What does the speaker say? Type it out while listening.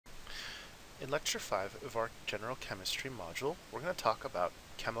In Lecture 5 of our General Chemistry module, we're going to talk about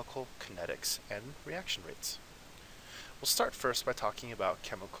chemical kinetics and reaction rates. We'll start first by talking about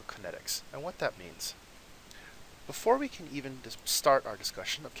chemical kinetics and what that means. Before we can even start our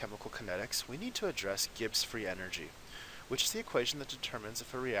discussion of chemical kinetics, we need to address Gibbs free energy, which is the equation that determines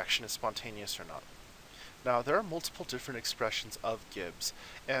if a reaction is spontaneous or not. Now, there are multiple different expressions of Gibbs,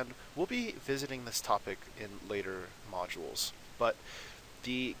 and we'll be visiting this topic in later modules, but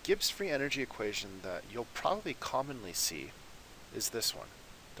the Gibbs free energy equation that you'll probably commonly see is this one.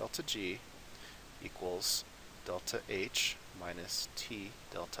 Delta G equals delta H minus T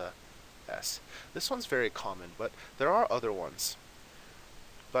delta S. This one's very common, but there are other ones.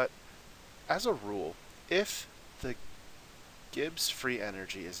 But as a rule, if the Gibbs free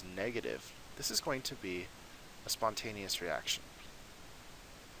energy is negative, this is going to be a spontaneous reaction.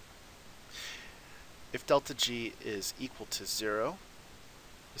 If delta G is equal to 0,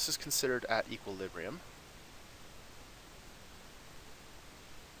 this is considered at equilibrium.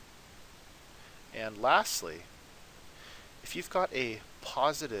 And lastly, if you've got a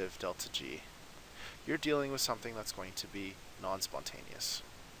positive delta G, you're dealing with something that's going to be non-spontaneous.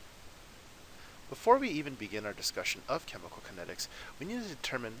 Before we even begin our discussion of chemical kinetics, we need to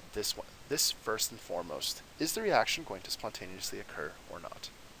determine this first and foremost. Is the reaction going to spontaneously occur or not?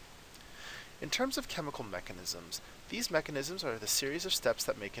 In terms of chemical mechanisms, these mechanisms are the series of steps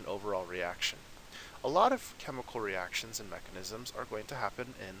that make an overall reaction. A lot of chemical reactions and mechanisms are going to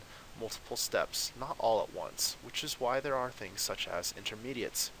happen in multiple steps, not all at once, which is why there are things such as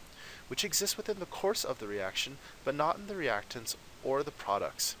intermediates, which exist within the course of the reaction, but not in the reactants or the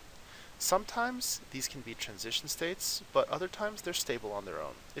products. Sometimes these can be transition states, but other times they're stable on their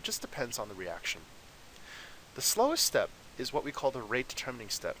own. It just depends on the reaction. The slowest step is what we call the rate determining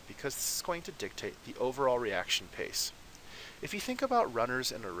step, because this is going to dictate the overall reaction pace. If you think about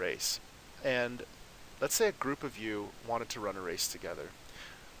runners in a race, and let's say a group of you wanted to run a race together,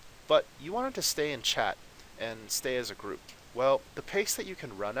 but you wanted to stay and chat and stay as a group. Well, the pace that you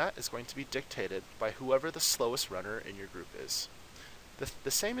can run at is going to be dictated by whoever the slowest runner in your group is.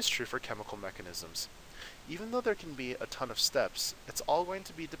 The same is true for chemical mechanisms. Even though there can be a ton of steps, it's all going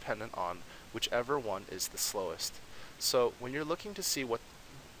to be dependent on whichever one is the slowest. So when you're looking to see what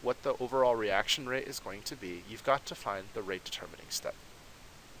the overall reaction rate is going to be, you've got to find the rate determining step.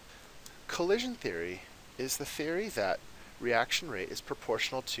 Collision theory is the theory that reaction rate is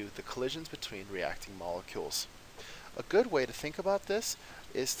proportional to the collisions between reacting molecules. A good way to think about this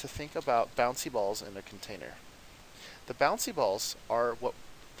is to think about bouncy balls in a container. The bouncy balls are what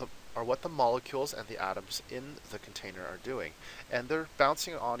the molecules and the atoms in the container are doing, and they're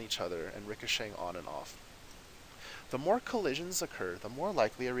bouncing on each other and ricocheting on and off. The more collisions occur, the more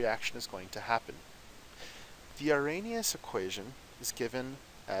likely a reaction is going to happen. The Arrhenius equation is given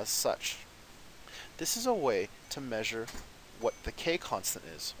as such. This is a way to measure what the K constant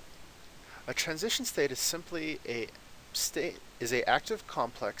is. A transition state is simply an active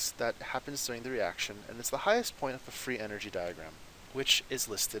complex that happens during the reaction, and it's the highest point of a free energy diagram, which is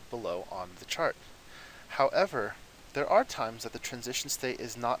listed below on the chart. However, there are times that the transition state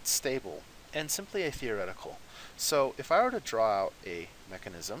is not stable and simply a theoretical. So if I were to draw out a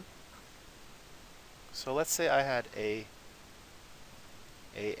mechanism, so let's say I had AA,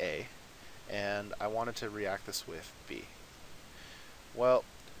 and I wanted to react this with B. Well,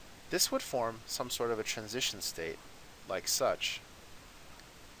 this would form some sort of a transition state, like such.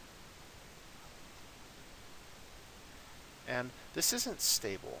 And this isn't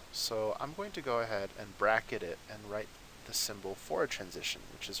stable, so I'm going to go ahead and bracket it and write the symbol for a transition,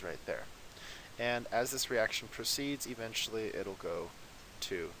 which is right there. And as this reaction proceeds, eventually it'll go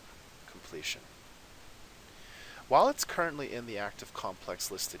to completion. While it's currently in the active complex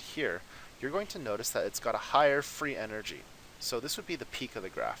listed here, you're going to notice that it's got a higher free energy. So this would be the peak of the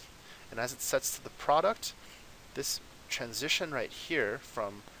graph. And as it sets to the product, this transition right here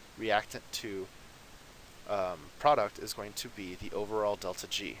from reactant to product is going to be the overall delta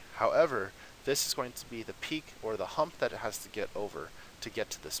G. However, this is going to be the peak or the hump that it has to get over to get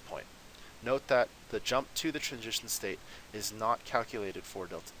to this point. Note that the jump to the transition state is not calculated for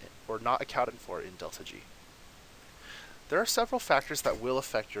not accounted for in delta G. There are several factors that will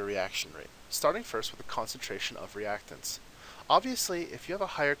affect your reaction rate, starting first with the concentration of reactants. Obviously, if you have a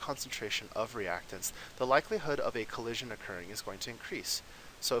higher concentration of reactants, the likelihood of a collision occurring is going to increase.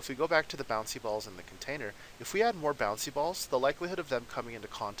 So if we go back to the bouncy balls in the container, if we add more bouncy balls, the likelihood of them coming into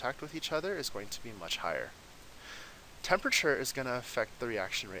contact with each other is going to be much higher. Temperature is going to affect the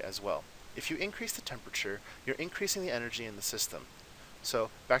reaction rate as well. If you increase the temperature, you're increasing the energy in the system. So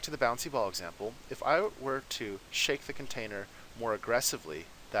back to the bouncy ball example, if I were to shake the container more aggressively,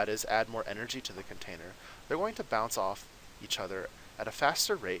 that is, add more energy to the container, they're going to bounce off each other at a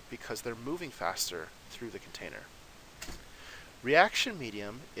faster rate because they're moving faster through the container. Reaction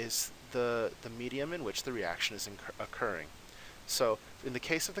medium is the medium in which the reaction is occurring. So in the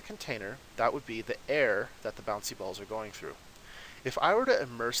case of the container, that would be the air that the bouncy balls are going through. If I were to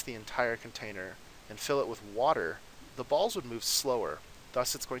immerse the entire container and fill it with water, the balls would move slower.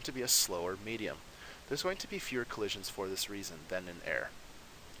 Thus, it's going to be a slower medium. There's going to be fewer collisions for this reason than in air.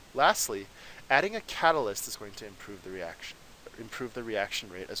 Lastly, adding a catalyst is going to improve the reaction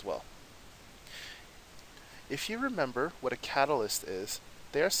rate as well. If you remember what a catalyst is,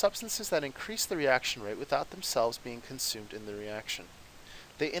 they are substances that increase the reaction rate without themselves being consumed in the reaction.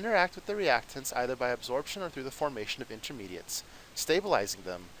 They interact with the reactants either by absorption or through the formation of intermediates, stabilizing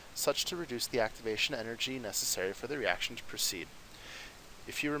them such to reduce the activation energy necessary for the reaction to proceed.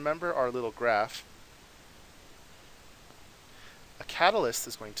 If you remember our little graph, a catalyst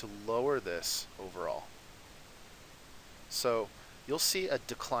is going to lower this overall. So you'll see a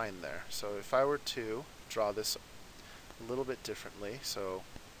decline there. So if I were to draw this a little bit differently, so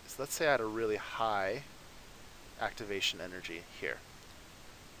let's say I had a really high activation energy here.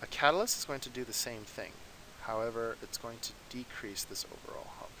 A catalyst is going to do the same thing. However, it's going to decrease this overall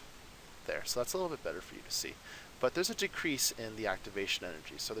hump there. So that's a little bit better for you to see. But there's a decrease in the activation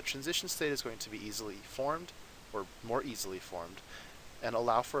energy. So the transition state is going to be easily formed, or more easily formed, and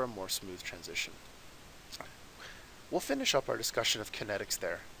allow for a more smooth transition. We'll finish up our discussion of kinetics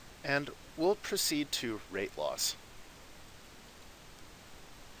there, and we'll proceed to rate laws.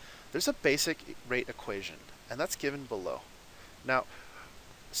 There's a basic rate equation, and that's given below. Now,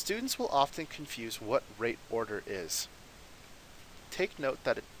 students will often confuse what rate order is. Take note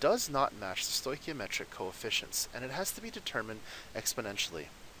that it does not match the stoichiometric coefficients, and it has to be determined exponentially.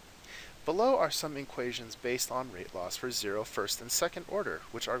 Below are some equations based on rate laws for 0, first, and second order,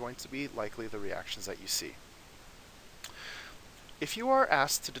 which are going to be likely the reactions that you see. If you are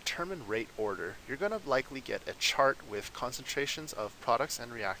asked to determine rate order, you're going to likely get a chart with concentrations of products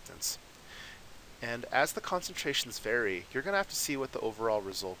and reactants. And as the concentrations vary, you're going to have to see what the overall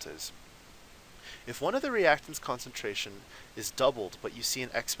result is. If one of the reactants' concentration is doubled, but you see an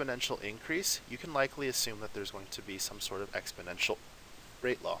exponential increase, you can likely assume that there's going to be some sort of exponential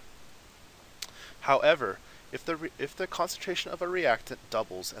rate law. However, if the concentration of a reactant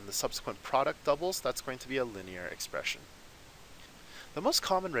doubles and the subsequent product doubles, that's going to be a linear expression. The most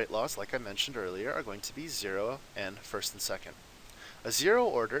common rate laws, like I mentioned earlier, are going to be 0 and first and second. A 0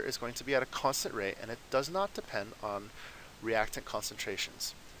 order is going to be at a constant rate, and it does not depend on reactant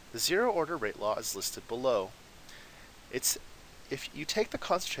concentrations. The 0 order rate law is listed below. It's if you take the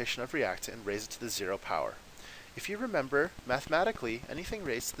concentration of reactant and raise it to the 0 power. If you remember, mathematically, anything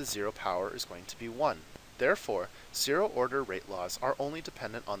raised to the 0 power is going to be 1. Therefore, 0 order rate laws are only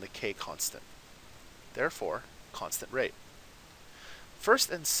dependent on the K constant. Therefore, constant rate.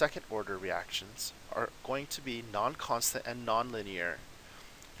 First and second order reactions are going to be non-constant and non-linear.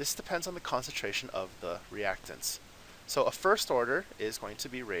 This depends on the concentration of the reactants. So a first order is going to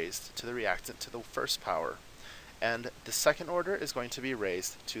be raised to the reactant to the first power, and the second order is going to be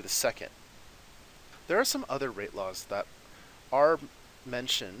raised to the second. There are some other rate laws that are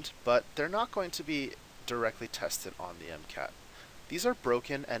mentioned, but they're not going to be directly tested on the MCAT. These are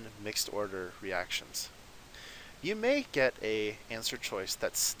broken and mixed order reactions. You may get an answer choice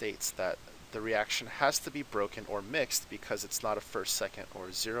that states that the reaction has to be broken or mixed because it's not a first, second,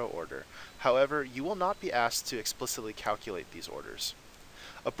 or 0 order. However, you will not be asked to explicitly calculate these orders.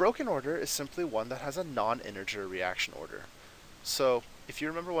 A broken order is simply one that has a non-integer reaction order. So, if you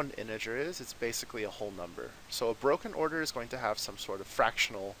remember what an integer is, it's basically a whole number. So a broken order is going to have some sort of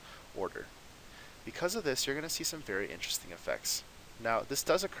fractional order. Because of this, you're going to see some very interesting effects. Now, this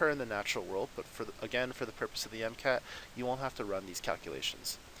does occur in the natural world, but again, for the purpose of the MCAT, you won't have to run these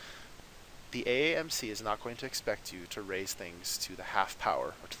calculations. The AAMC is not going to expect you to raise things to the half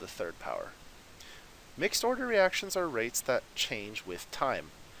power or to the third power. Mixed order reactions are rates that change with time.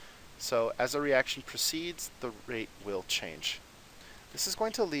 So as a reaction proceeds, the rate will change. This is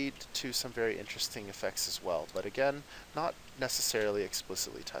going to lead to some very interesting effects as well, but again, not necessarily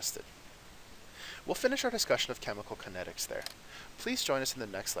explicitly tested. We'll finish our discussion of chemical kinetics there. Please join us in the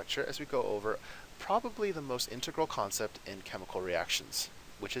next lecture as we go over probably the most integral concept in chemical reactions,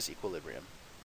 which is equilibrium.